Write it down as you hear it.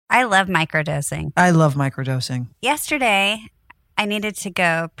I love microdosing. I love microdosing. Yesterday, I needed to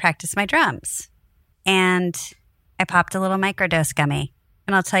go practice my drums. And I popped a little microdose gummy.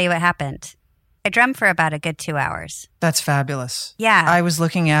 And I'll tell you what happened. I drummed for about a good 2 hours. That's fabulous. Yeah. I was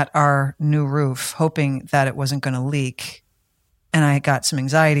looking at our new roof, hoping that it wasn't going to leak. And I got some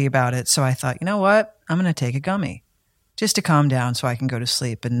anxiety about it. So I thought, you know what? I'm going to take a gummy just to calm down so I can go to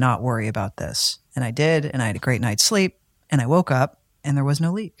sleep and not worry about this. And I did. And I had a great night's sleep. And I woke up and there was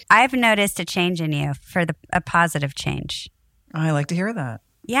no leak. I've noticed a change in you for a positive change. I like to hear that.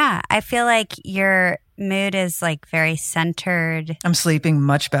 Yeah. I feel like your mood is like very centered. I'm sleeping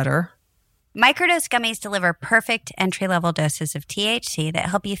much better. Microdose gummies deliver perfect entry-level doses of THC that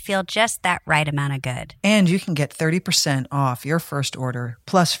help you feel just that right amount of good. And you can get 30% off your first order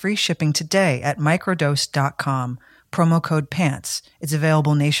plus free shipping today at microdose.com, promo code PANTS. It's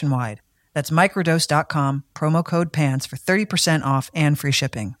available nationwide. That's microdose.com, promo code PANTS for 30% off and free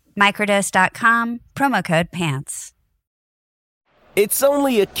shipping. Microdose.com, promo code PANTS. It's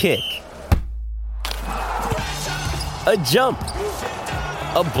only a kick, a jump,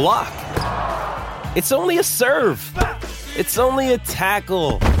 a block. It's only a serve. It's only a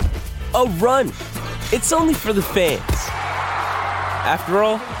tackle, a run. It's only for the fans. After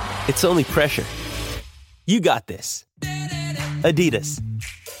all, it's only pressure. You got this. Adidas.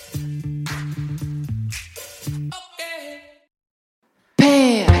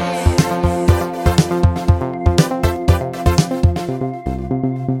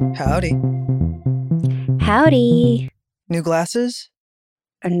 Howdy. Howdy. New glasses?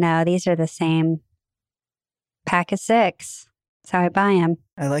 No, these are the same. Pack of 6. That's how I buy them.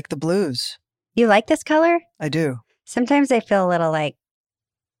 I like the blues. You like this color? I do. Sometimes I feel a little like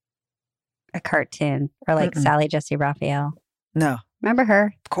a cartoon or like Sally Jesse Raphael. No. Remember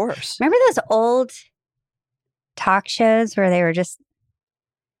her? Of course. Remember those old talk shows where they were just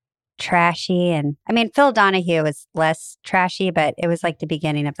trashy? And I mean, Phil Donahue was less trashy, but it was like the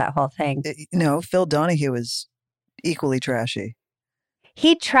beginning of that whole thing. No, Phil Donahue is equally trashy.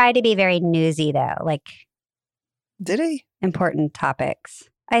 He tried to be very newsy though, like Did he? important topics,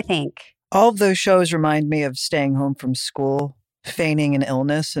 I think. All of those shows remind me of staying home from school, feigning an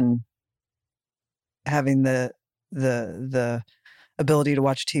illness, and having the ability to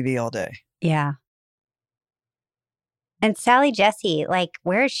watch TV all day. Yeah. And Sally Jesse, like,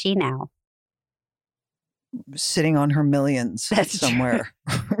 where is she now? Sitting on her millions That's somewhere,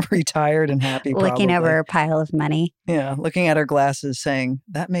 retired and happy. Looking probably. over her pile of money. Yeah, looking at her glasses, saying,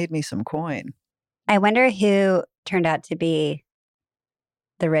 "That made me some coin." I wonder who turned out to be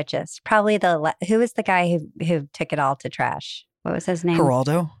the richest. Probably who was the guy who took it all to trash? What was his name?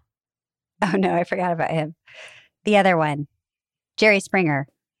 Geraldo. Oh no, I forgot about him. The other one, Jerry Springer.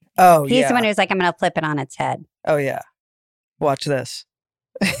 Oh, He's yeah. the one who's like, I'm going to flip it on its head. Oh, yeah. Watch this.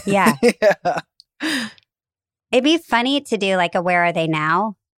 Yeah. Yeah. It'd be funny to do like a Where Are They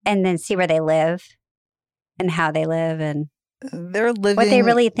Now? And then see where they live and how they live and They're living. what they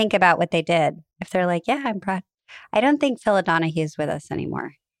really think about what they did. If they're like, yeah, I'm proud. I don't think Phil O'Donohue's with us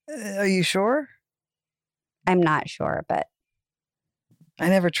anymore. Are you sure? I'm not sure, but I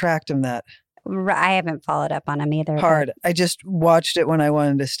never tracked him that I haven't followed up on him either. but hard. I just watched it when I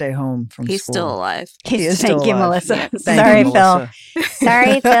wanted to stay home from He's school. still alive. He is still Thank you, alive. Melissa. Thank Sorry, you, Phil. Melissa.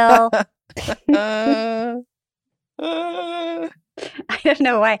 Sorry, Phil. I don't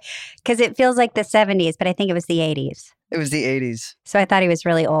know why. Because it feels like the 70s, but I think it was the 80s. It was the 80s. So I thought he was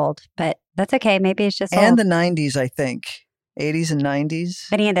really old, but that's okay. Maybe it's just And old. the 90s, I think. 80s and 90s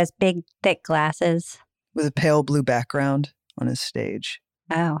But he had those big, thick glasses. with a pale blue background on his stage.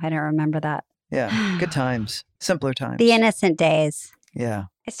 Oh, I don't remember that. Yeah. Good times. Simpler times. The innocent days. Yeah.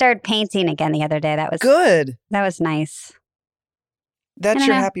 I started painting again the other day. That was Good. That was nice. That's don't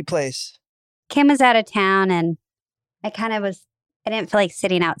your know. happy place. Kim was out of town and I didn't feel like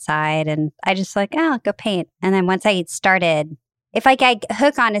sitting outside and I just like, oh, I'll go paint. And then once I started, if I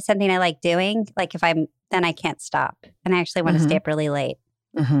hook onto something I like doing, like then I can't stop. And I actually want to stay up really late.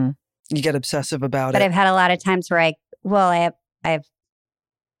 Mm-hmm. You get obsessive about But it. I've had a lot of times where I've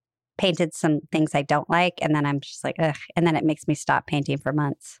painted some things I don't like. And then I'm just like, ugh. And then it makes me stop painting for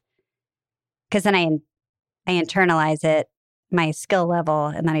months. Because then I internalize it, my skill level,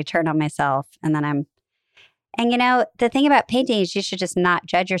 and then I turn on myself. And then and you know, the thing about painting is you should just not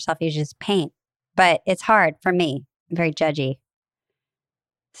judge yourself. You should just paint. But it's hard for me. I'm very judgy.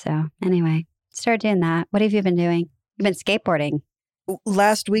 So anyway, started doing that. What have you been doing? You've been skateboarding.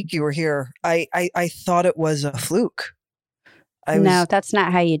 Last week you were here. I thought it was a fluke. No, that's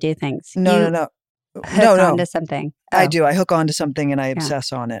not how you do things. No. You No. hook onto something. I Oh. do. I hook on to something and I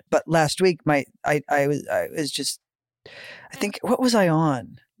obsess on it. But last week, I was just, I think, what was I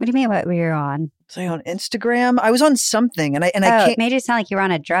on? What do you mean what were you on? Was I on Instagram? I was on something, and I it made it sound like you were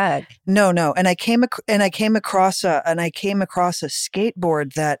on a drug. No, and I came across a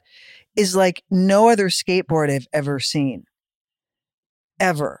skateboard that is like no other skateboard I've ever seen,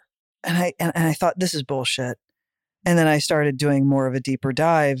 ever. And I thought, this is bullshit. And then I started doing more of a deeper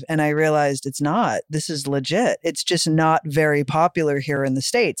dive, and I realized it's not. This is legit. It's just not very popular here in the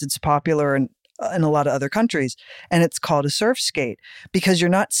States. It's popular in a lot of other countries, and it's called a surf skate because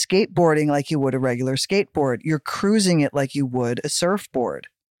you're not skateboarding like you would a regular skateboard. You're cruising it like you would a surfboard.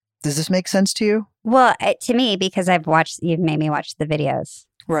 Does this make sense to you? Well, to me, because you've made me watch the videos.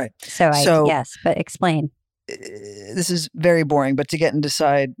 Right. So yes, but explain. This is very boring, but to get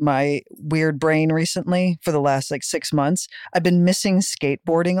inside my weird brain recently for the last 6 months, I've been missing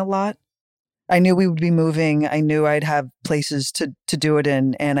skateboarding a lot. I knew we would be moving. I knew I'd have places to do it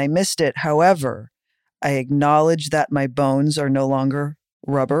in, and I missed it. However, I acknowledge that my bones are no longer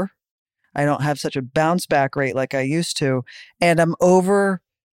rubber. I don't have such a bounce back rate like I used to, and I'm over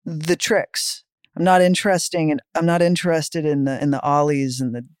the tricks. I'm not interested in the ollies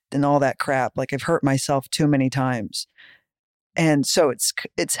and all that crap. Like, I've hurt myself too many times. And so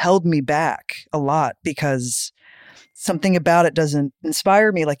it's held me back a lot because something about it doesn't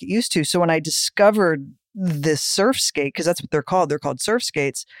inspire me like it used to. So when I discovered this surf skate, because that's what they're called surf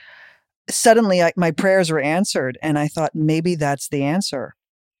skates, suddenly my prayers were answered. And I thought, maybe that's the answer.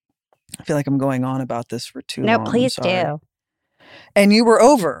 I feel like I'm going on about this for too long. No, please do. And you were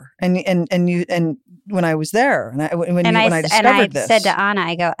over, and when I was there, and I discovered this, said to Anna,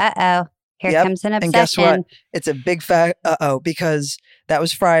 I go, here comes an obsession. And guess what? It's a big fat because that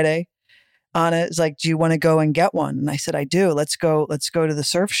was Friday. Anna is like, do you want to go and get one? And I said, I do. Let's go to the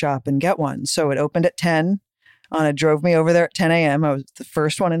surf shop and get one. So it opened at 10. Anna drove me over there at 10 a.m. I was the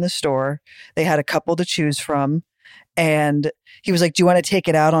first one in the store. They had a couple to choose from. And he was like, do you want to take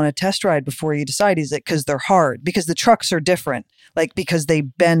it out on a test ride before you decide? He's like, because they're hard, because the trucks are different, because they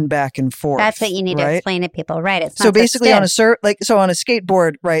bend back and forth. That's what you need to explain to people, right? It's not so basically on a on a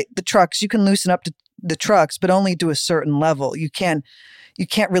skateboard, right? The trucks, you can loosen up to the trucks, but only to a certain level. You can't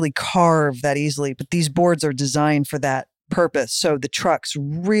really carve that easily, but these boards are designed for that purpose. So the trucks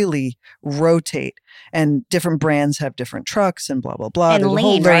really rotate, and different brands have different trucks and blah, blah, blah. And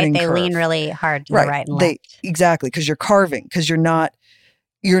lean, right? They lean really hard to the right and left. Exactly, because you're carving, because you're not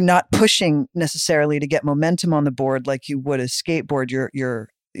pushing necessarily to get momentum on the board like you would a skateboard. You're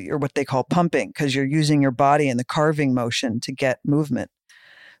what they call pumping, because you're using your body in the carving motion to get movement.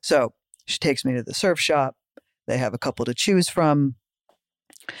 So she takes me to the surf shop. They have a couple to choose from.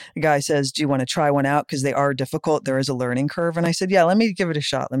 The guy says, do you want to try one out? Because they are difficult. There is a learning curve. And I said, yeah, let me give it a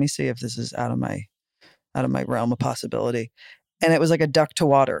shot. Let me see if this is out of my realm of possibility. And it was like a duck to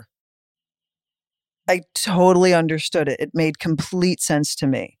water. I totally understood it. It made complete sense to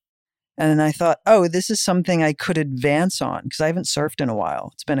me. And then I thought, oh, this is something I could advance on, because I haven't surfed in a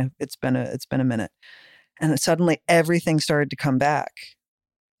while. It's been a minute. And suddenly everything started to come back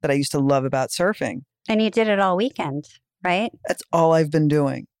that I used to love about surfing. And you did it all weekend, right? That's all I've been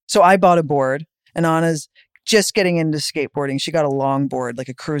doing. So I bought a board, and Anna's just getting into skateboarding. She got a long board, like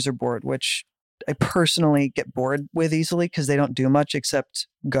a cruiser board, which I personally get bored with easily because they don't do much except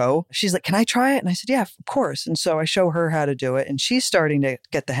go. She's like, can I try it? And I said, yeah, of course. And so I show her how to do it, and she's starting to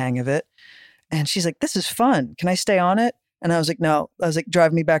get the hang of it. And she's like, this is fun. Can I stay on it? And I was like, no. I was like,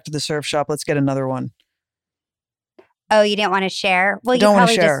 drive me back to the surf shop. Let's get another one. Oh, you didn't want to share? Well, you don't want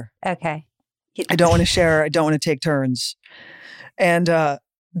to share. Okay. I don't want to share. I don't want to take turns. And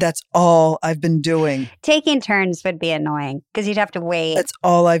that's all I've been doing. Taking turns would be annoying because you'd have to wait. That's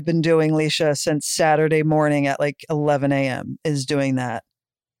all I've been doing, Leisha, since Saturday morning at 11 a.m. is doing that.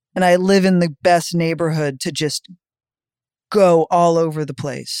 And I live in the best neighborhood to just go all over the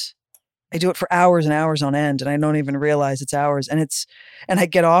place. I do it for hours and hours on end, and I don't even realize it's hours. And I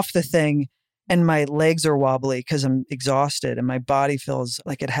get off the thing and my legs are wobbly because I'm exhausted, and my body feels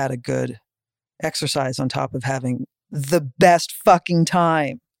like it had a good exercise on top of having the best fucking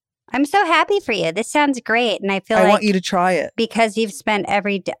time. I'm so happy for you. This sounds great. And I want you to try it. Because you've spent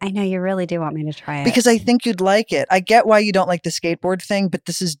every day. I know you really do want me to try it. Because I think you'd like it. I get why you don't like the skateboard thing, but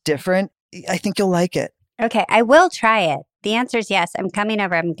this is different. I think you'll like it. Okay. I will try it. The answer is yes. I'm coming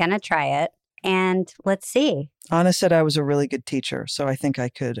over. I'm going to try it. And let's see. Anna said I was a really good teacher, so I think I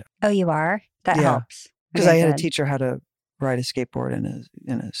could. Oh, you are? That helps. Because I had to teach her how to ride a skateboard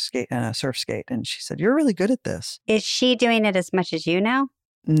and a surf skate, and she said, "You're really good at this." Is she doing it as much as you now?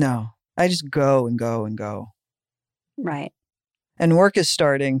 No, I just go and go and go. Right. And work is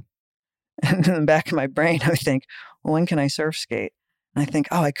starting, and in the back of my brain, I think, well, when can I surf skate? And I think,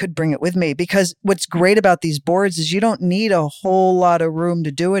 oh, I could bring it with me, because what's great about these boards is you don't need a whole lot of room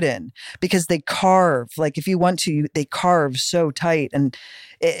to do it in, because they carve. Like if you want to, they carve so tight, and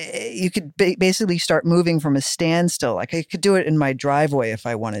you could basically start moving from a standstill. Like I could do it in my driveway if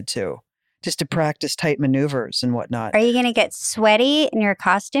I wanted to, just to practice tight maneuvers and whatnot. Are you going to get sweaty in your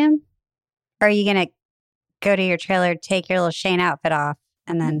costume? Or are you going to go to your trailer, take your little Shane outfit off,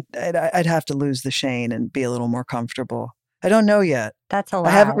 and then... I'd have to lose the Shane and be a little more comfortable. I don't know yet. That's a lot.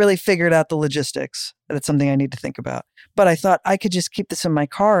 I haven't really figured out the logistics. That's something I need to think about. But I thought I could just keep this in my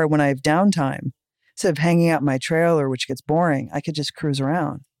car when I have downtime. Instead of hanging out in my trailer, which gets boring, I could just cruise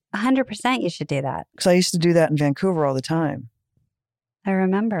around. 100% you should do that. Because I used to do that in Vancouver all the time. I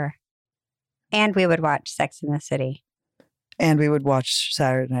remember. And we would watch Sex and the City. And we would watch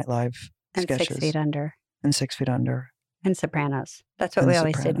Saturday Night Live and sketches. 6 Feet Under. And 6 Feet Under. And Sopranos. That's what we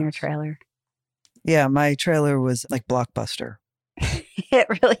always did in your trailer. Yeah, my trailer was like Blockbuster. It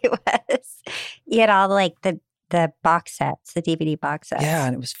really was. You had all like the box sets, the DVD box sets. Yeah,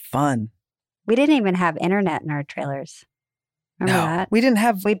 and it was fun. We didn't even have internet in our trailers. Remember that? We didn't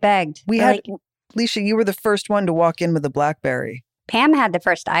have. We begged. We had. Leisha, you were the first one to walk in with a BlackBerry. Pam had the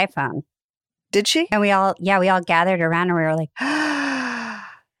first iPhone. Did she? And we all gathered around and we were like, I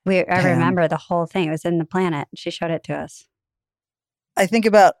remember the whole thing. It was in the Planet. She showed it to us. I think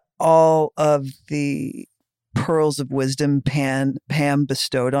about all of the pearls of wisdom Pam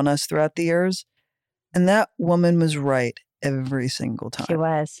bestowed on us throughout the years. And that woman was right every single time. She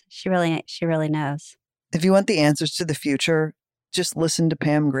was. She really knows. If you want the answers to the future, just listen to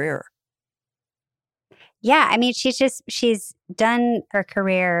Pam Grier. Yeah, I mean, she's done her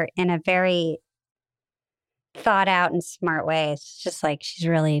career in a very thought out and smart way. It's just like she's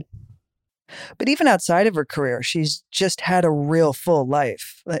really... But even outside of her career, she's just had a real full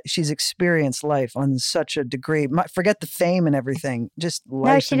life. She's experienced life on such a degree. Forget the fame and everything, just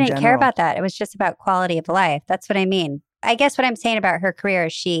life. No, she didn't care about that. It was just about quality of life. That's what I mean. I guess what I'm saying about her career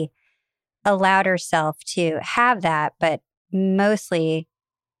is she allowed herself to have that, but mostly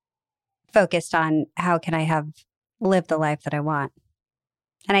focused on how can I live the life that I want.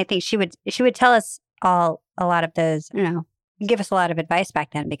 And I think she would tell us all a lot of those, give us a lot of advice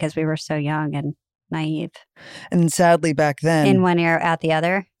back then because we were so young and naive. And sadly back then, in one ear out the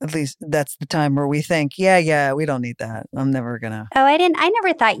other. At least that's the time where we think, yeah, we don't need that. I'm never gonna. Oh, I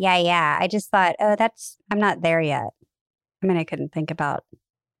never thought, yeah. I just thought, I'm not there yet. I mean, I couldn't think about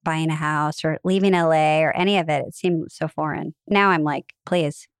buying a house or leaving LA or any of it. It seemed so foreign. Now I'm like,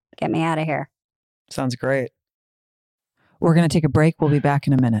 please get me out of here. Sounds great. We're going to take a break. We'll be back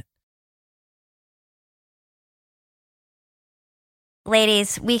in a minute.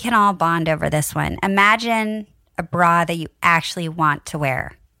 Ladies, we can all bond over this one. Imagine a bra that you actually want to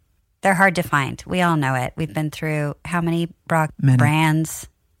wear. They're hard to find. We all know it. We've been through how many bra brands?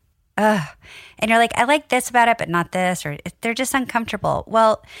 Ugh. And you're like, I like this about it, but not this, or they're just uncomfortable.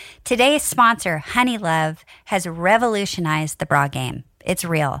 Well, today's sponsor, Honeylove, has revolutionized the bra game. It's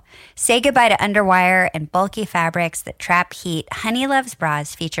real. Say goodbye to underwire and bulky fabrics that trap heat. Honeylove's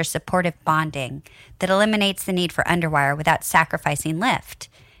bras feature supportive bonding that eliminates the need for underwire without sacrificing lift.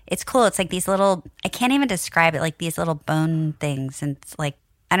 It's cool. It's like these little, I can't even describe it, like these little bone things. And it's like,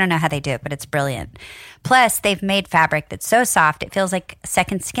 I don't know how they do it, but it's brilliant. Plus, they've made fabric that's so soft, it feels like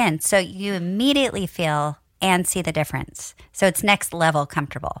second skin. So you immediately feel and see the difference. So it's next level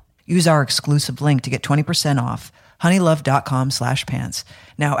comfortable. Use our exclusive link to get 20% off. Honeylove.com/pants.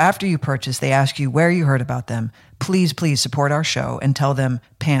 Now, after you purchase, they ask you where you heard about them. Please support our show and tell them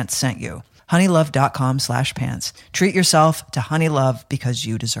Pants sent you. Honeylove.com/pants. Treat yourself to Honeylove because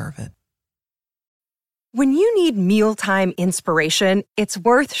you deserve it. When you need mealtime inspiration, it's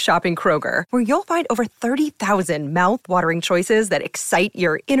worth shopping Kroger, where you'll find over 30,000 mouth-watering choices that excite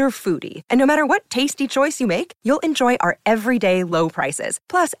your inner foodie. And no matter what tasty choice you make, you'll enjoy our everyday low prices,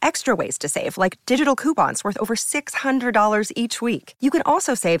 plus extra ways to save, like digital coupons worth over $600 each week. You can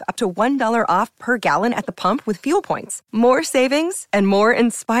also save up to $1 off per gallon at the pump with fuel points. More savings and more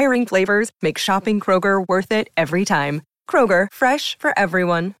inspiring flavors make shopping Kroger worth it every time. Kroger, fresh for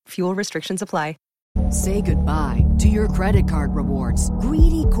everyone. Fuel restrictions apply. Say goodbye to your credit card rewards.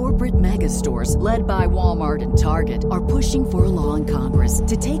 Greedy corporate mega stores, led by Walmart and Target, are pushing for a law in Congress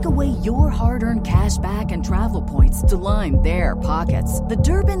to take away your hard-earned cash back and travel points to line their pockets. The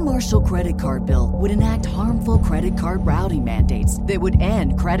Durbin-Marshall credit card bill would enact harmful credit card routing mandates that would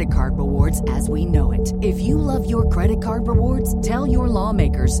end credit card rewards as we know it. If you love your credit card rewards, tell your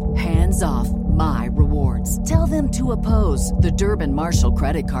lawmakers, hands off my rewards. Tell them to oppose the Durbin-Marshall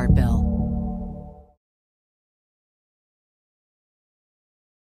credit card bill.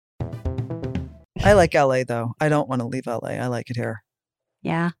 I like LA though. I don't want to leave LA. I like it here.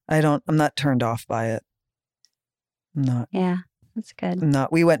 Yeah. I'm not turned off by it. I'm not. Yeah. That's good. I'm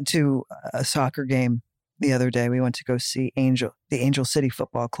not. We went to a soccer game the other day. We went to go see the Angel City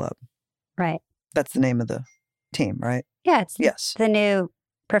Football Club. Right. That's the name of the team, right? Yeah. It's Yes. the new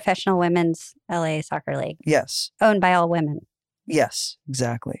professional women's LA soccer league Yes. owned by all women. Yes,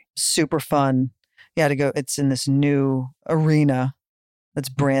 exactly. Super fun. You had to go. It's in this new arena that's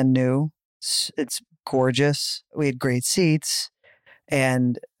brand new. It's gorgeous. We had great seats.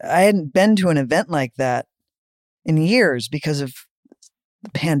 And I hadn't been to an event like that in years because of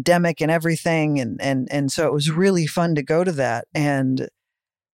the pandemic and everything. And so it was really fun to go to that. And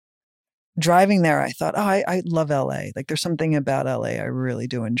driving there, I thought, oh, I love LA. Like there's something about LA I really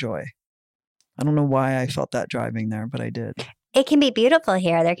do enjoy. I don't know why I felt that driving there, but I did. It can be beautiful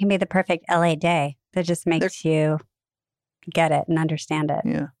here. There can be the perfect LA day that just makes you get it and understand it.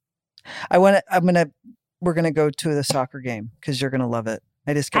 Yeah. We're going to go to the soccer game because you're going to love it.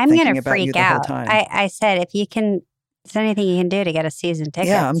 I just kept thinking about you the whole time. I said, if you can, is there anything you can do to get a season ticket?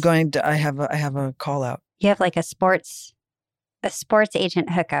 Yeah, I'm going to, I have a call out. You have like a sports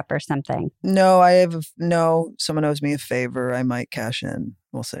agent hookup or something. No, someone owes me a favor. I might cash in.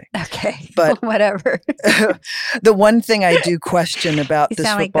 We'll see. Okay. But whatever. The one thing I do question about You this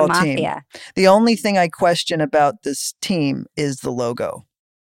sound like football the team, mafia. the only thing I question about this team is the logo.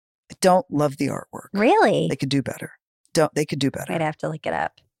 I don't love the artwork. Really? They could do better. They could do better. I'd have to look it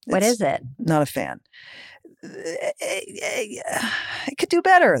up. What is it? Not a fan. It could do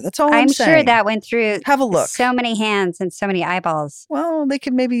better. That's all I'm saying. I'm sure that went through Have a look. so many hands and so many eyeballs. Well, they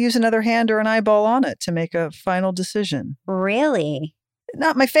could maybe use another hand or an eyeball on it to make a final decision. Really?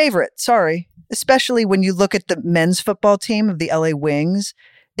 Not my favorite. Sorry. Especially when you look at the men's football team of the LA Wings.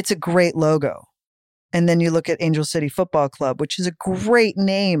 It's a great logo. And then you look at Angel City Football Club, which is a great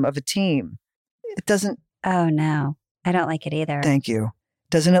name of a team. It doesn't. Oh, no. I don't like it either. Thank you.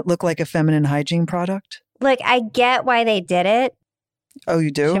 Doesn't it look like a feminine hygiene product? Look, I get why they did it. Oh,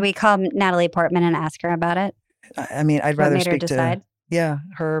 you do? Should we call Natalie Portman and ask her about it? I mean, I'd What rather made her speak decide? to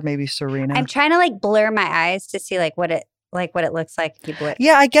her, maybe Serena. I'm trying to like blur my eyes to see what it looks like if you blur.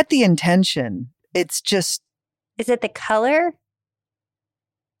 Yeah, I get the intention. It's just Is it the color?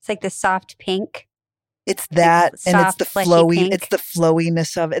 It's like the soft pink. it's that, and it's soft, the fleshy flowy. pink. It's the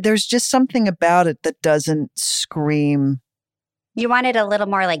flowiness of it. There's just something about it that doesn't scream. You wanted a little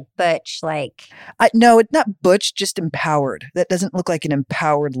more like butch, No, it's not butch, just empowered. That doesn't look like an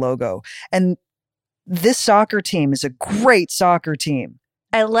empowered logo. And this soccer team is a great soccer team.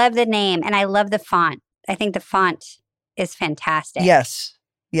 I love the name and I love the font. I think the font is fantastic.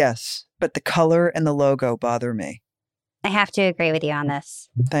 Yes. But the color and the logo bother me. I have to agree with you on this.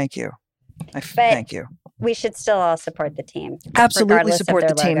 Thank you. Thank you. We should still all support the team. Absolutely regardless of support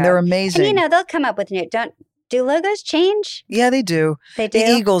the their team. logo. They're amazing. And they'll come up with new. Do logos change? Yeah, they do. They do. The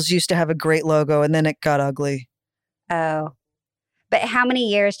Eagles used to have a great logo and then it got ugly. Oh. But how many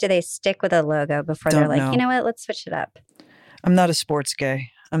years do they stick with a logo before they're Don't like, know. you know what, let's switch it up? I'm not a sports gay.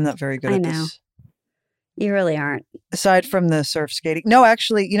 I'm not very good I at know. this. You really aren't. Aside from the surf skating. No,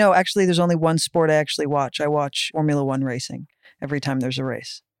 actually, there's only one sport I actually watch. I watch Formula One racing every time there's a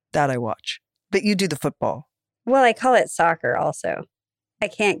race. That I watch. But you do the football. Well, I call it soccer also. I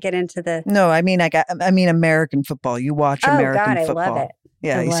can't get into the... No, I mean American football. You watch American God, football. I love it.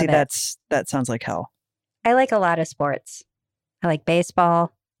 Yeah, I you see, love it. that sounds like hell. I like a lot of sports. I like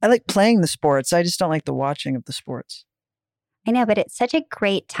baseball. I like playing the sports. I just don't like the watching of the sports. I know, but it's such a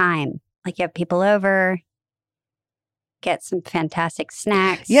great time. Like you have people over, get some fantastic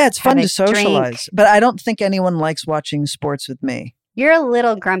snacks. Yeah, it's fun have to a drink. socialize. But I don't think anyone likes watching sports with me. You're a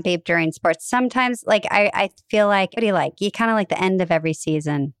little grumpy during sports. Sometimes, I feel like, what do you like? You kind of like the end of every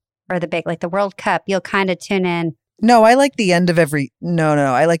season or the big, like the World Cup. You'll kind of tune in. No, I like the end of every. No,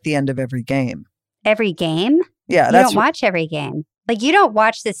 I like the end of every game. Every game? Yeah, You that's don't watch every game. Like you don't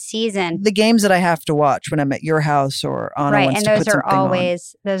watch the season. the games that I have to watch when I'm at your house or Anna Right. wants And to those put are something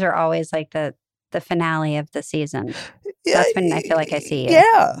always like the finale of the season. on. That's when I feel like I see you.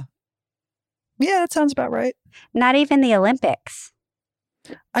 Yeah, that sounds about right. Not even the Olympics.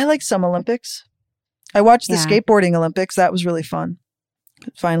 I like some Olympics. I watched the Yeah. skateboarding Olympics. That was really fun.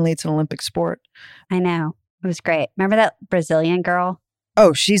 Finally, it's an Olympic sport. I know. It was great. Remember that Brazilian girl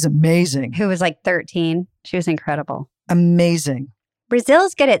Oh, she's amazing. who was like 13? She was incredible. Amazing.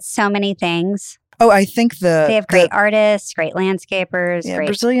 Brazil's good at so many things. Oh, I think They have great artists, great landscapers, Yeah, great.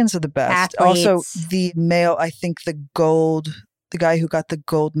 Brazilians are the best. athletes. Also, the male, I think the guy who got the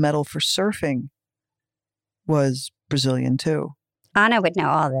gold medal for surfing was Brazilian too. Anna would know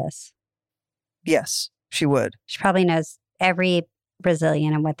all this. Yes, she would. She probably knows every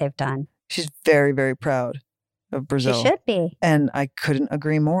Brazilian and what they've done. She's very, very proud. of Brazil. She should be. And I couldn't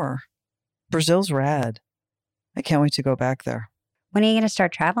agree more. Brazil's rad. I can't wait to go back there. When are you going to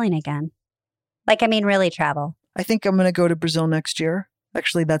start traveling again? Really travel. I think I'm going to go to Brazil next year.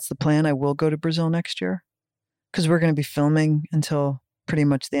 Actually, that's the plan. I will go to Brazil next year because we're going to be filming until pretty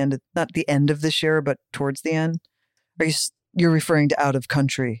much the end of, not the end of this year, but towards the end. You're referring to out of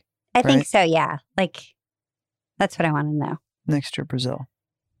country? I think so, yeah. That's what I want to know. Next year, Brazil.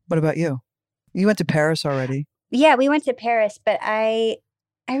 What about you? You went to Paris already. Yeah, we went to Paris, but I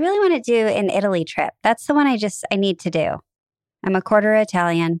really want to do an Italy trip. That's the one I need to do. I'm a quarter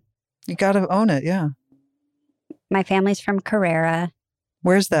Italian. You got to own it, yeah. My family's from Carrara.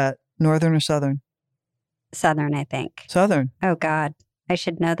 Where's that? Northern or southern? Southern, I think. Southern. Oh, God. I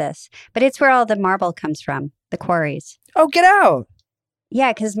should know this. But it's where all the marble comes from, the quarries. Oh, get out.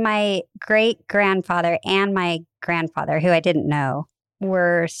 Yeah, because my great-grandfather and my grandfather, who I didn't know,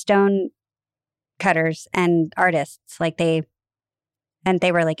 were stone cutters and artists. They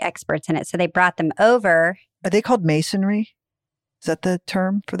were experts in it. So they brought them over. Are they called masonry? Is that the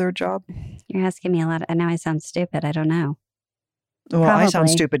term for their job? You're asking me a lot. And now I sound stupid. I don't know. Well, Probably. I sound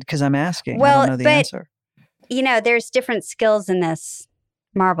stupid because I'm asking. Well, I don't know the answer. There's different skills in this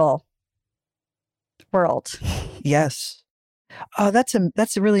marble world. Yes. Oh,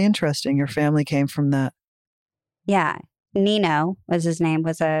 that's really interesting. Your family came from that. Yeah. Nino was his name,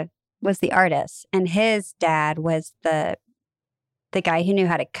 was the artist. And his dad was the guy who knew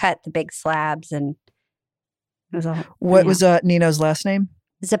how to cut the big slabs. And it was What was Nino's last name?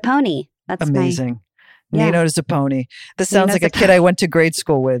 Zapponi. That's amazing. Yeah. Nino Zapponi. This sounds Nino like a kid I went to grade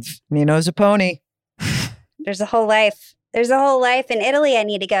school with. Nino Zapponi. There's a whole life. There's a whole life in Italy I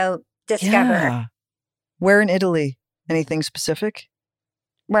need to go discover. Yeah. Where in Italy? Anything specific?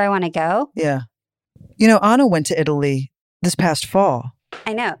 Where I want to go? Yeah. Anna went to Italy this past fall.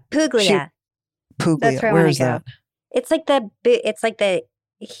 I know. Puglia. Puglia. That's where I Where want is to go. that? It's like the boot. It's like the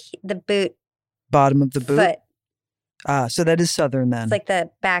boot. Bottom of the boot? Foot. Ah, so that is southern then. It's like the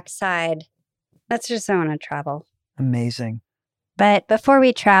backside. That's just I want to travel. Amazing. But before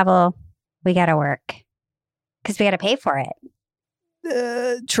we travel, we got to work because we got to pay for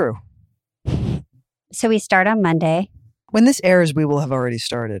it. True. So we start on Monday. When this airs, we will have already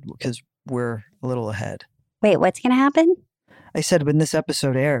started because we're a little ahead. Wait, what's going to happen? I said when this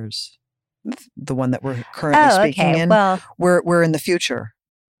episode airs, the one that we're currently speaking in, well, we're in the future.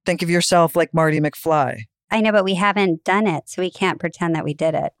 Think of yourself like Marty McFly. I know, but we haven't done it, so we can't pretend that we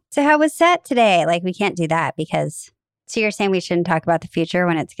did it. So how was set today? We can't do that because... So you're saying we shouldn't talk about the future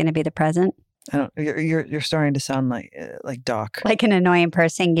when it's going to be the present? You're starting to sound like Doc. Like an annoying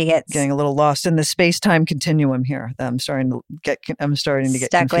person. Getting a little lost in the space-time continuum here. I'm starting to get stuck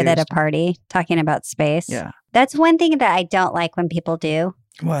confused. with at a party talking about space. Yeah. That's one thing that I don't like when people do.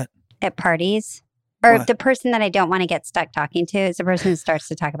 What? At parties. Or What? the person that I don't want to get stuck talking to is the person who starts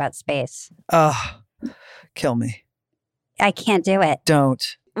to talk about space. Kill me. I can't do it.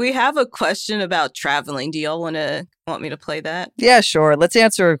 Don't. We have a question about traveling. Do y'all want me to play that? Yeah, sure. Let's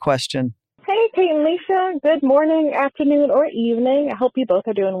answer a question. Hey, Kate and Lisa. Good morning, afternoon, or evening. I hope you both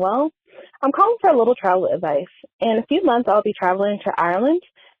are doing well. I'm calling for a little travel advice. In a few months, I'll be traveling to Ireland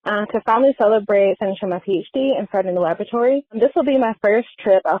to finally celebrate finishing my PhD and starting the laboratory. This will be my first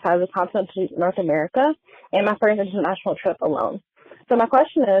trip outside of the continent to North America and my first international trip alone. So my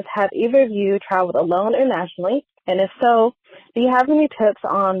question is, have either of you traveled alone internationally? And if so, do you have any tips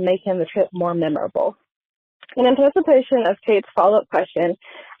on making the trip more memorable? In anticipation of Kate's follow-up question,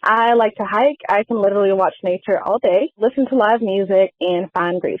 I like to hike. I can literally watch nature all day, listen to live music, and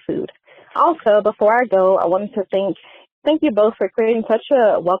find great food. Also, before I go, I wanted to thank you both for creating such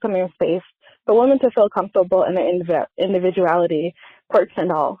a welcoming space for women to feel comfortable in their individuality, quirks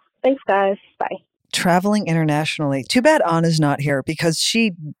and all. Thanks, guys. Bye. Traveling internationally. Too bad Anna's not here because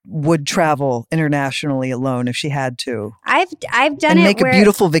she would travel internationally alone if she had to. I've done and it make a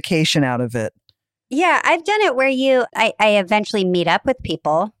beautiful vacation out of it. Yeah, I've done it where I eventually meet up with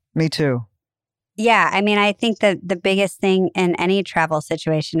people. Me too. Yeah, I mean, I think that the biggest thing in any travel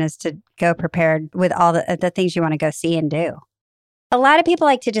situation is to go prepared with all the things you want to go see and do. A lot of people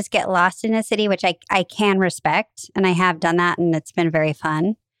like to just get lost in a city, which I can respect, and I have done that, and it's been very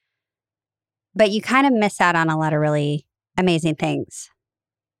fun. But you kind of miss out on a lot of really amazing things.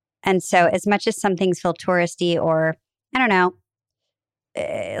 And so as much as some things feel touristy or, I don't know,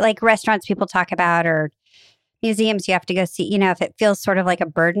 like restaurants people talk about or museums you have to go see, if it feels sort of like a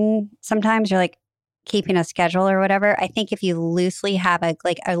burden, sometimes you're like keeping a schedule or whatever. I think if you loosely have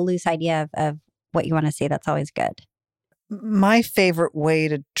a loose idea of what you want to see, that's always good. My favorite way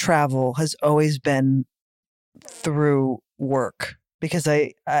to travel has always been through work. because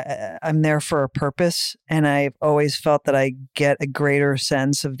I'm there for a purpose, and I've always felt that I get a greater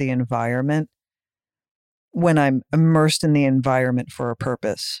sense of the environment when I'm immersed in the environment for a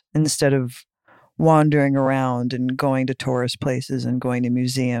purpose instead of wandering around and going to tourist places and going to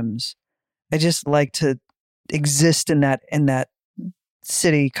museums. I just like to exist in that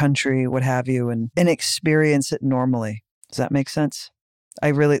city, country, what have you, and experience it normally. Does that make sense?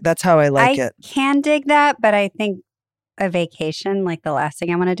 That's how I like it. I can dig that, but I think a vacation, like the last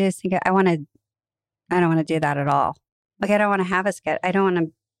thing I want to do is I don't want to do that at all. Like I don't want to have a schedule. I don't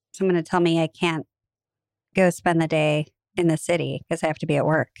want someone to tell me I can't go spend the day in the city because I have to be at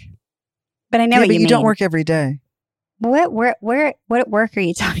work. But I know what you mean. You don't work every day. What work are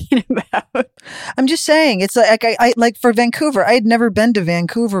you talking about? I'm just saying, it's like I like for Vancouver, I had never been to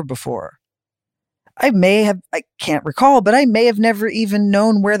Vancouver before. I can't recall, but I may have never even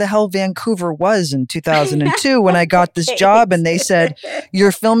known where the hell Vancouver was in 2002 when I got this job and they said,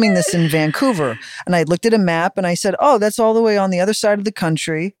 you're filming this in Vancouver. And I looked at a map and I said, oh, that's all the way on the other side of the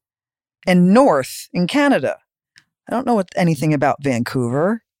country and north in Canada. I don't know anything about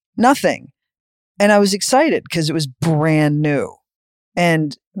Vancouver, nothing. And I was excited because it was brand new.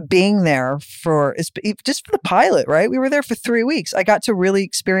 And being there just for the pilot, right? We were there for 3 weeks. I got to really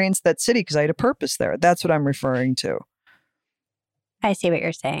experience that city because I had a purpose there. That's what I'm referring to. I see what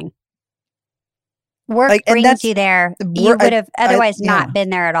you're saying. Work brings you there. You would have otherwise not been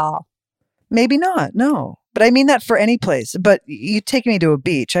there at all. Maybe not, no. But I mean that for any place. But you take me to a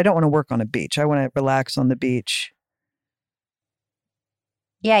beach. I don't want to work on a beach. I want to relax on the beach.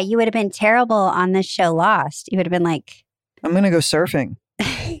 Yeah, you would have been terrible on this show Lost. You would have been like... I'm going to go surfing.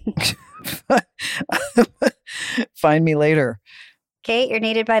 Find me later. Kate, you're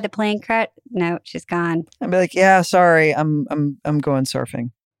needed by the plane crash. No, she's gone. I'd be like, yeah, sorry, I'm going surfing.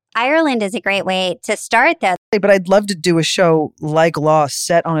 Ireland is a great way to start, though. But I'd love to do a show like Lost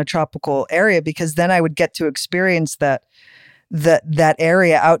set on a tropical area because then I would get to experience that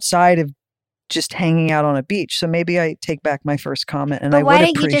area outside of just hanging out on a beach. So maybe I take back my first comment and I would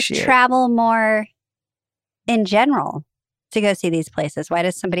appreciate. Why don't you just travel more in general to go see these places? Why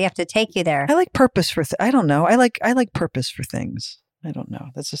does somebody have to take you there? I like purpose for I don't know. I like purpose for things. I don't know.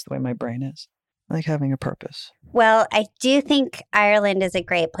 That's just the way my brain is. I like having a purpose. Well, I do think Ireland is a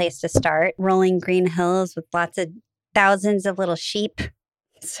great place to start. Rolling green hills with lots of thousands of little sheep.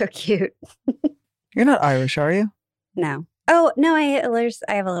 So cute. You're not Irish, are you? No. Oh, no, I have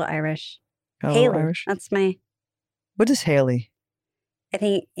a little Irish. Haley. Irish? That's my... What is Haley? I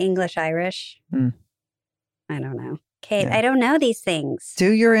think English-Irish. I don't know. Kate, Yeah. I don't know these things.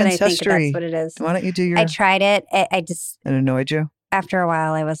 Do your but ancestry. I think that's what it is. Why don't you do your... I tried it. It annoyed you? After a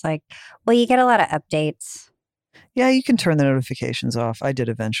while, I was like, well, you get a lot of updates. Yeah, you can turn the notifications off. I did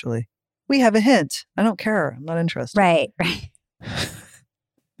eventually. We have a hint. I don't care. I'm not interested. Right.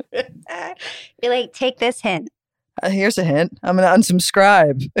 You're like, take this hint. Here's a hint. I'm going to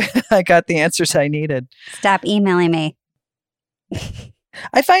unsubscribe. I got the answers I needed. Stop emailing me.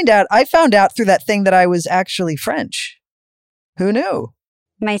 I found out through that thing that I was actually French. Who knew?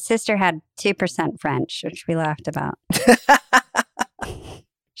 My sister had 2% French, which we laughed about.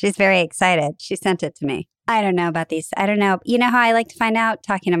 She's very excited. She sent it to me. I don't know about these. I don't know. You know how I like to find out?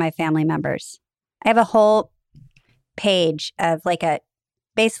 Talking to my family members. I have a whole page of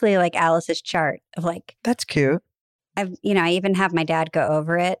basically like Alice's chart of like. That's cute. I even have my dad go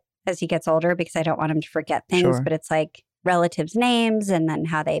over it as he gets older because I don't want him to forget things. Sure. But it's like relatives' names and then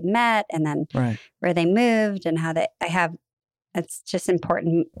how they met and then where they moved and how it's just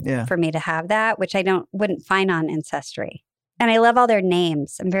important for me to have that, which I wouldn't find on Ancestry. And I love all their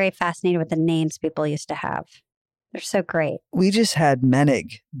names. I'm very fascinated with the names people used to have. They're so great. We just had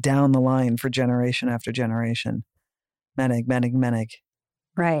Menig down the line for generation after generation. Menig.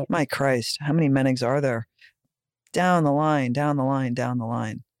 Right. My Christ, how many Menigs are there? Down the line.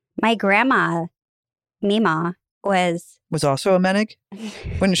 My grandma, Mima, was also a Menig?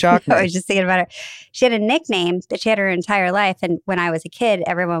 Wouldn't shock me. I was just thinking about her. She had a nickname that she had her entire life. And when I was a kid,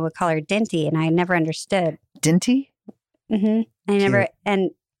 everyone would call her Dinty. And I never understood. Dinty? Mm-hmm.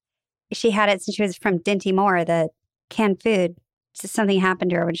 And she had it since she was from Dinty Moore, the canned food. Just something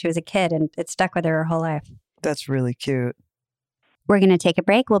happened to her when she was a kid and it stuck with her whole life. That's really cute. We're going to take a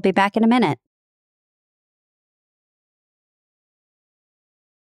break. We'll be back in a minute.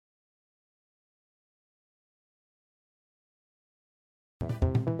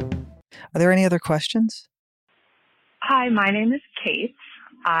 Are there any other questions? Hi, my name is Kate.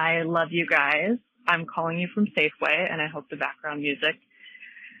 I love you guys. I'm calling you from Safeway, and I hope the background music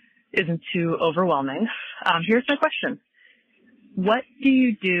isn't too overwhelming. Here's my question. What do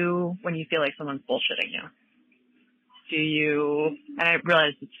you do when you feel like someone's bullshitting you? Do you, and I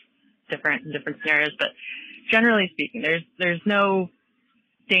realize it's different in different scenarios, but generally speaking, there's no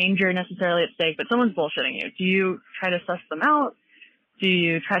danger necessarily at stake, but someone's bullshitting you. Do you try to suss them out? Do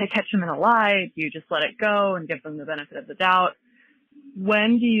you try to catch them in a lie? Do you just let it go and give them the benefit of the doubt?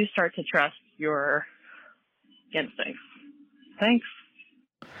 When do you start to trust your instincts? Thanks.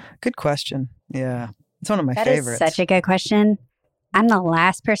 Good question. Yeah. It's one of my That favorites. is such a good question. I'm the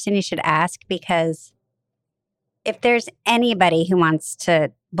last person you should ask, because if there's anybody who wants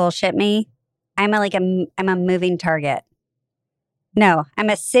to bullshit me, I'm a moving target. No, I'm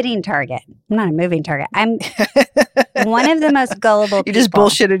a sitting target. I'm not a moving target. I'm one of the most gullible people. You just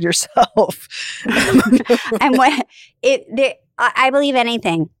bullshitted yourself. I believe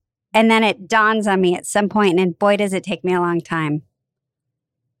anything. And then it dawns on me at some point, and boy, does it take me a long time.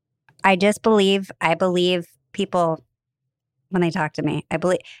 I believe people when they talk to me.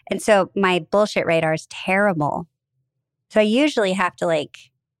 And so my bullshit radar is terrible. So I usually have to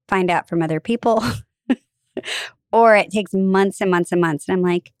find out from other people, or it takes months and months and months. And I'm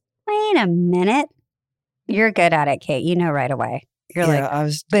like, wait a minute. You're good at it, Kate. You know right away. You're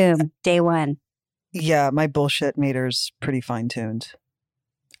boom, day one. Yeah, my bullshit meter's pretty fine-tuned.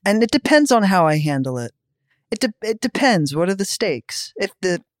 And it depends on how I handle it. It depends. What are the stakes? If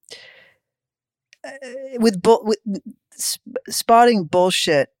spotting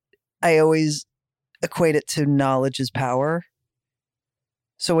bullshit, I always equate it to knowledge is power.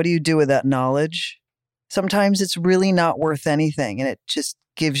 So what do you do with that knowledge? Sometimes it's really not worth anything, and it just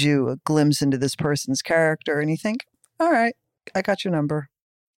gives you a glimpse into this person's character, and you think, all right, I got your number.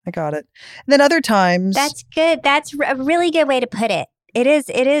 I got it. And then other times... That's good. That's a really good way to put it. It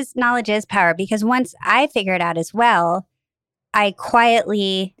is knowledge is power, because once I figure it out as well, I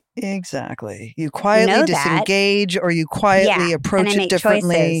quietly... Exactly. You quietly disengage, or you quietly approach it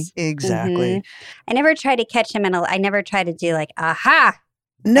differently. Choices. Exactly. Mm-hmm. I never try to catch him I never try to do aha.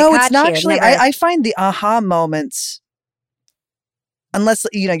 No, it's not actually. I find the aha moments, unless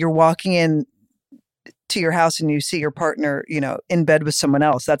you're walking in to your house and you see your partner, in bed with someone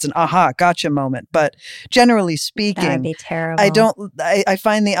else, that's an aha gotcha moment. But generally speaking, that would be terrible. I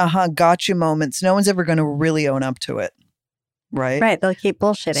find the aha gotcha moments, no one's ever going to really own up to it. Right. They'll keep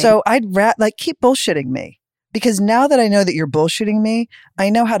bullshitting. So I'd keep bullshitting me, because now that I know that you're bullshitting me, I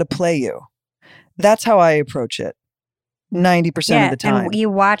know how to play you. That's how I approach it. 90% of the time. And you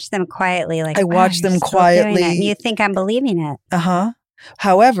watch them quietly. I watch them quietly. And you think I'm believing it. Uh-huh.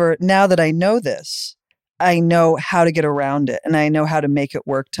 However, now that I know this, I know how to get around it, and I know how to make it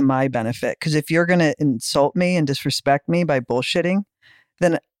work to my benefit. Because if you're going to insult me and disrespect me by bullshitting,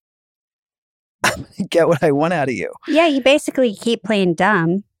 then I'm going to get what I want out of you. Yeah, you basically keep playing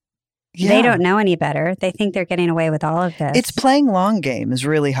dumb. Yeah. They don't know any better. They think they're getting away with all of this. It's playing long game is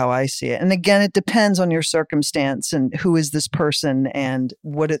really how I see it. And again, it depends on your circumstance and who is this person and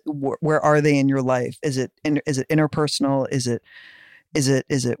where are they in your life? Is it interpersonal? Is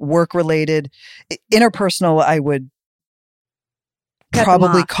it work related? Interpersonal, I would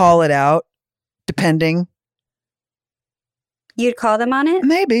probably call it out, depending. You'd call them on it?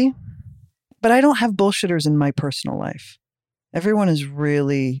 Maybe. But I don't have bullshitters in my personal life. Everyone is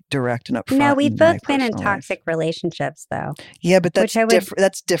really direct and upfront. No, we've both been in toxic relationships, though. Yeah, but that's different.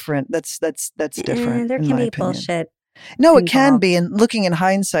 That's different. That's different. There can be bullshit. No, it can be. And looking in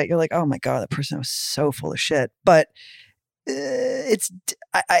hindsight, you're like, oh my God, that person was so full of shit. But I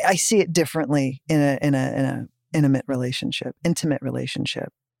see it differently in a intimate relationship.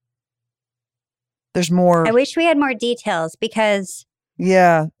 There's more. I wish we had more details, because.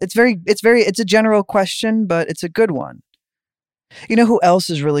 Yeah, it's a general question, but it's a good one. You know who else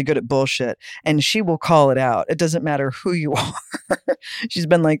is really good at bullshit? And she will call it out. It doesn't matter who you are. She's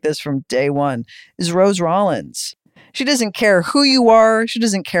been like this from day one. Is Rose Rollins. She doesn't care who you are. She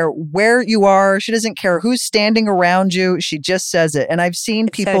doesn't care where you are. She doesn't care who's standing around you. She just says it. And I've seen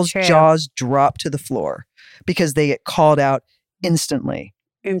people's jaws drop to the floor because they get called out instantly.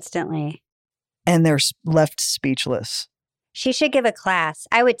 And they're left speechless. She should give a class.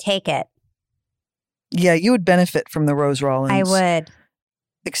 I would take it. Yeah, you would benefit from the Rose Rollins. I would.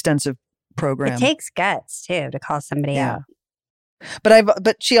 Extensive program. It takes guts too to call somebody out.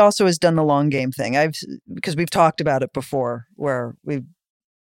 But she also has done the long game thing. Because we've talked about it before, where we've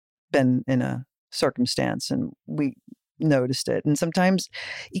been in a circumstance and we noticed it. And sometimes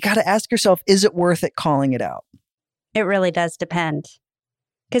you got to ask yourself, is it worth it calling it out? It really does depend.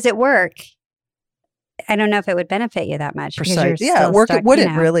 Because at work, I don't know if it would benefit you that much. Precise. Yeah, at work it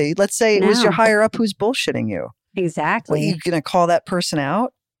wouldn't really. Let's say it was your higher up who's bullshitting you. Exactly. Well, you going to call that person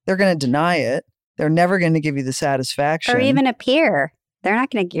out? They're going to deny it. They're never going to give you the satisfaction. Or even a peer. They're not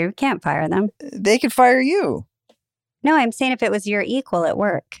going to, you can't fire them. They could fire you. No, I'm saying if it was your equal at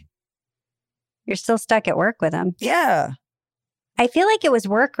work. You're still stuck at work with him. Yeah, I feel like it was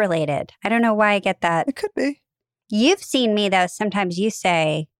work related. I don't know why I get that. it could be. You've seen me though. Sometimes you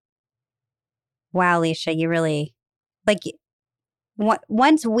say, wow, Alicia, you really like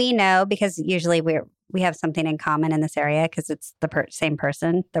once we know, because usually we have something in common in this area because it's the same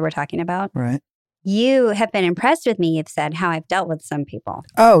person that we're talking about. Right. You have been impressed with me, you've said, how I've dealt with some people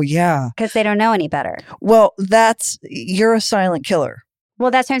Oh, yeah. because they don't know any better. Well, you're a silent killer.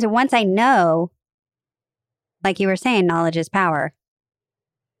 Well, that's what I'm saying. Once I know, like you were saying, knowledge is power.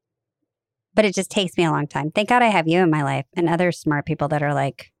 But it just takes me a long time. Thank God I have you in my life and other smart people that are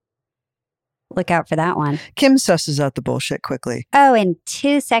like, look out for that one. Kim susses out the bullshit quickly. Oh, in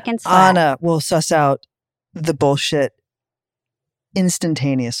 2 seconds flat. Anna will suss out the bullshit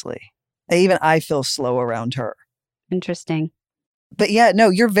instantaneously. I feel slow around her. Interesting. But yeah, no,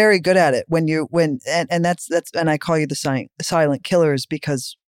 you're very good at it and that's and I call you the silent killers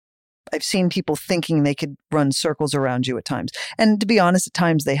because I've seen people thinking they could run circles around you at times. And to be honest, at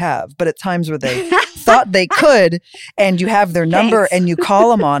times they have, but at times where they thought they could and you have their number and you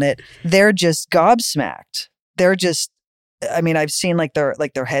call them on it, they're just gobsmacked. They're just, I mean, I've seen like their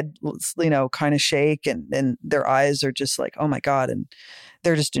head, kind of shake and their eyes are just like, oh my God. And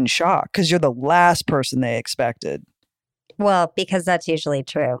they're just in shock because you're the last person they expected. Well, because that's usually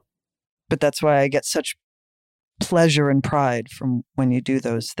true. But that's why I get such pleasure and pride from when you do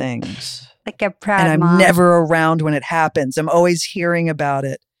those things. Like a proud and I'm mom. never around when it happens. I'm always hearing about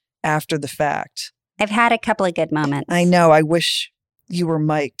it after the fact. I've had a couple of good moments. I know. I wish you were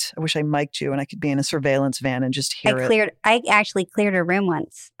mic'd. I wish I mic'd you and I could be in a surveillance van and just hear it. I actually cleared a room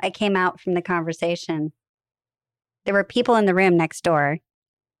once. I came out from the conversation. There were people in the room next door.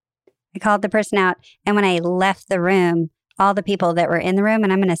 I called the person out. And when I left the room, all the people that were in the room,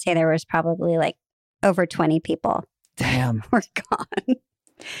 and I'm going to say there was probably like over 20 people. Damn. Were gone.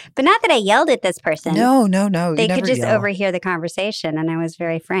 But not that I yelled at this person. No. They You could just yell. overhear the conversation, and I was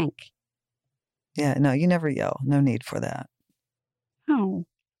very frank. Yeah, no, you never yell. No need for that. Oh.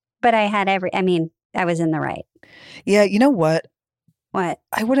 But I had I was in the right. Yeah, you know what? What?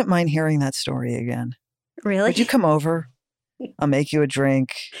 I wouldn't mind hearing that story again. Really? Would you come over? I'll make you a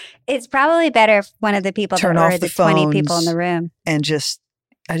drink. It's probably better if one of the people Turn that off were the the 20 people in phones the room. And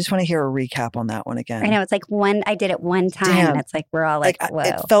I just want to hear a recap on that one again. I know. It's like I did it one time. Damn. And it's like, we're all like, whoa.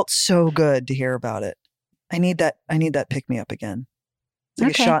 It felt so good to hear about it. I need that pick me up again. It's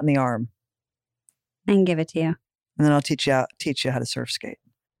like Okay. a shot in the arm. I can give it to you. And then I'll teach you how to surf skate.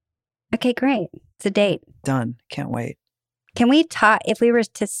 Okay, great. It's a date. Done. Can't wait. Can we talk, if we were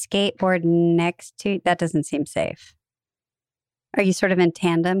to skateboard next to, that doesn't seem safe. Are you sort of in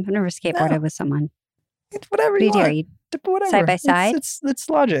tandem? I've never skateboarded No. with someone. It's whatever What do you you do? want. Are you Whatever. side by side? It's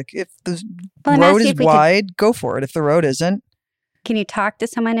logic. If the Well, I'm road asking is if we could- wide, go for it. If the road isn't, Can you talk to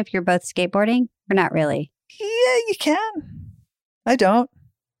someone if you're both skateboarding or not really? yeah, you can. I don't.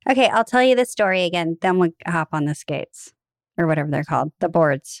 Okay, I'll tell you the story again. Then we'll hop on the skates or whatever they're called, the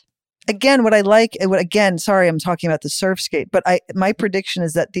boards. Again, sorry, I'm talking about the surf skate, but my prediction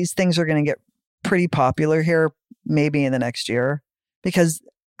is that these things are going to get pretty popular here, maybe in the next year, because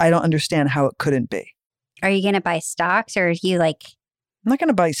I don't understand how it couldn't be. Are you going to buy stocks or are you like, I'm not going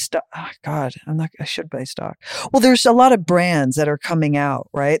to buy stock. Oh, God, I should buy stock. Well, there's a lot of brands that are coming out,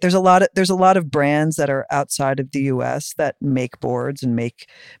 right? There's a lot of brands that are outside of the US that make boards and make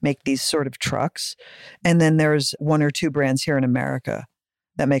these sort of trucks. And then there's one or two brands here in America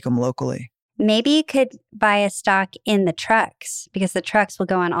that make them locally. maybe you could buy a stock in the trucks because the trucks will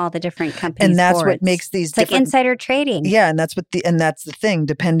go on all the different companies' And that's boards. what makes these It's like different. insider trading. Yeah, and that's the thing.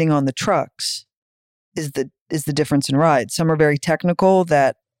 Depending on the trucks, is the difference in ride. Some are very technical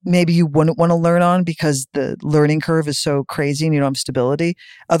that maybe you wouldn't want to learn on because the learning curve is so crazy and you don't have stability.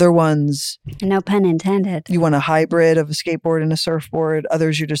 Other ones, No pun intended. you want a hybrid of a skateboard and a surfboard.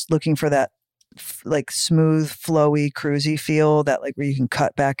 Others, you're just looking for that like smooth, flowy, cruisy feel that like where you can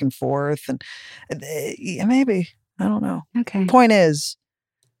cut back and forth. And yeah, maybe, I don't know. Okay. Point is,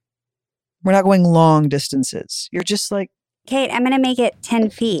 we're not going long distances. You're just like, Kate, I'm going to make it 10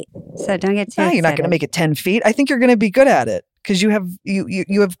 feet. So don't get too no, excited. you're not going to make it 10 feet. I think you're going to be good at it because you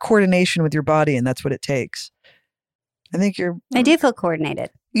have coordination with your body and that's what it takes. I think I do feel coordinated.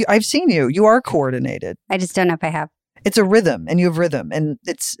 I've seen you. You are coordinated. I just don't know if I have. It's a rhythm and you have rhythm and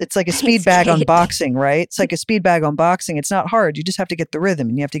it's like a speed Thanks, bag on Kate. boxing, right? It's like a speed bag on boxing. It's not hard. You just have to get the rhythm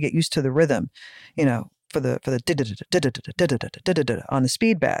and you have to get used to the rhythm, for the on the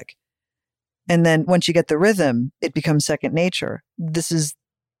speed bag. And then once you get the rhythm, it becomes second nature. This is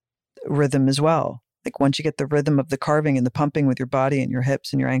rhythm as well. Like once you get the rhythm of the carving and the pumping with your body and your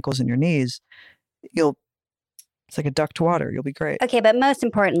hips and your ankles and your knees, you'll It's like a duck to water. You'll be great. Okay, but most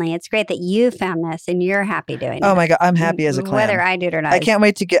importantly, it's great that you found this and you're happy doing it. Oh my God, I'm happy as a clam. Whether I do it or not. I can't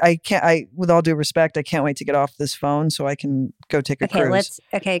wait to get, with all due respect, I can't wait to get off this phone so I can go take a cruise.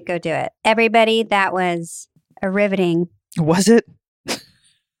 Go do it. Everybody, that was a riveting. Was it?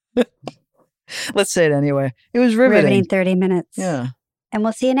 Let's say it anyway. It was riveting. Riveting 30 minutes. Yeah. And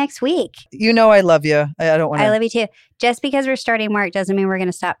we'll see you next week. You know I love you. I don't want to. I love you too. Just because we're starting work doesn't mean we're going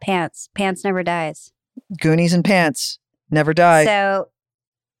to stop Pants. Pants never dies. Goonies and Pants never die. So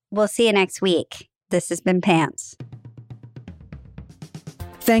we'll see you next week. This has been Pants.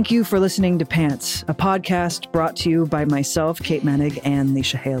 Thank you for listening to Pants, a podcast brought to you by myself, Kate Menig, and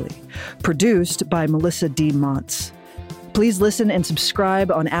Leisha Haley. Produced by Melissa D. Montz. Please listen and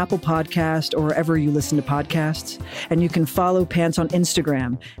subscribe on Apple Podcast or wherever you listen to podcasts. And you can follow Pants on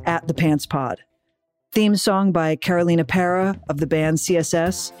Instagram @ThePantsPod. Theme song by Carolina Parra of the band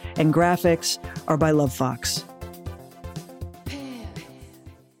CSS, and graphics are by Love Fox.